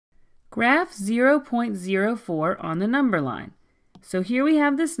Graph 0.04 on the number line. So here we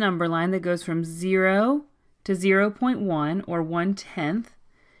have this number line that goes from 0 to 0.1 or 1/10.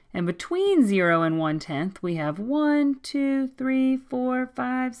 And between 0 and 1/10 we have 1, 2, 3, 4,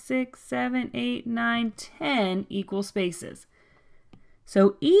 5, 6, 7, 8, 9, 10 equal spaces.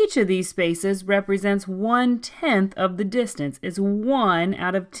 So each of these spaces represents 1/10 of the distance. It's 1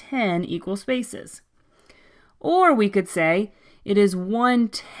 out of 10 equal spaces. Or we could say it is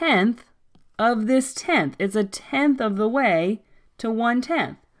 1/10 of this 10th. It's a 10th of the way to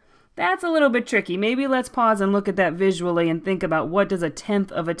 1/10. That's a little bit tricky. Maybe let's pause and look at that visually and think about what does a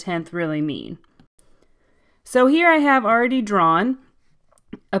 10th of a 10th really mean. So here I have already drawn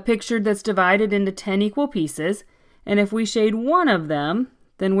a picture that's divided into 10 equal pieces. And if we shade one of them,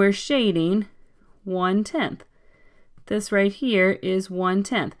 then we're shading 1/10. This right here is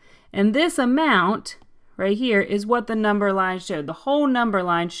 1/10. And this amount right here is what the number line showed. The whole number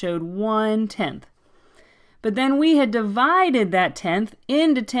line showed 1/10. But then we had divided that 10th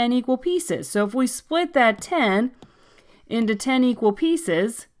into 10 equal pieces. So if we split that 10 into 10 equal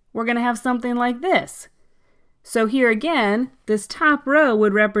pieces, we're going to have something like this. So here again, this top row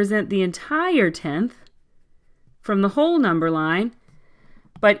would represent the entire 10th from the whole number line,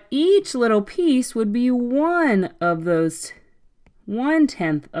 but each little piece would be one of those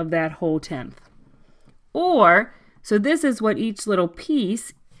 1/10 of that whole 10th. Or, so this is what each little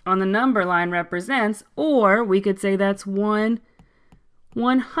piece on the number line represents, or we could say that's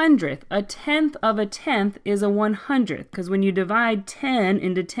 1/100th. A 10th of a 10th is a 100th, because when you divide 10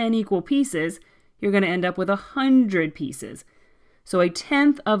 into 10 equal pieces, you're going to end up with 100 pieces. So a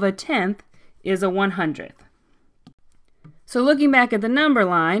 10th of a 10th is a 100th. So looking back at the number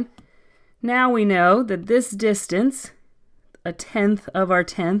line, now we know that this distance, a 10th of our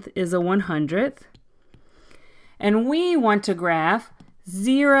 10th, is a 100th. And we want to graph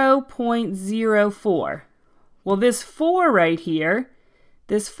 0.04. Well, this 4 right here,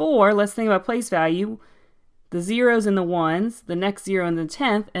 this 4, let's think about place value. The zeros and the ones, the next 0 in the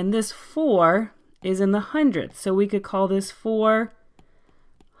 10th, and this 4 is in the hundredth. So we could call this 4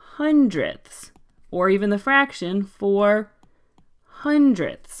 hundredths, or even the fraction 4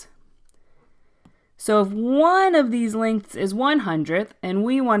 hundredths. So if one of these lengths is 100th and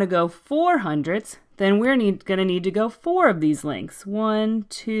we want to go 4 hundredths, then we're going to need to go 4 of these lengths. 1,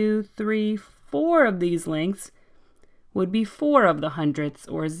 2, 3, 4 of these lengths would be 4 of the hundredths,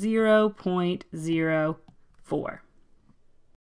 or 0.04.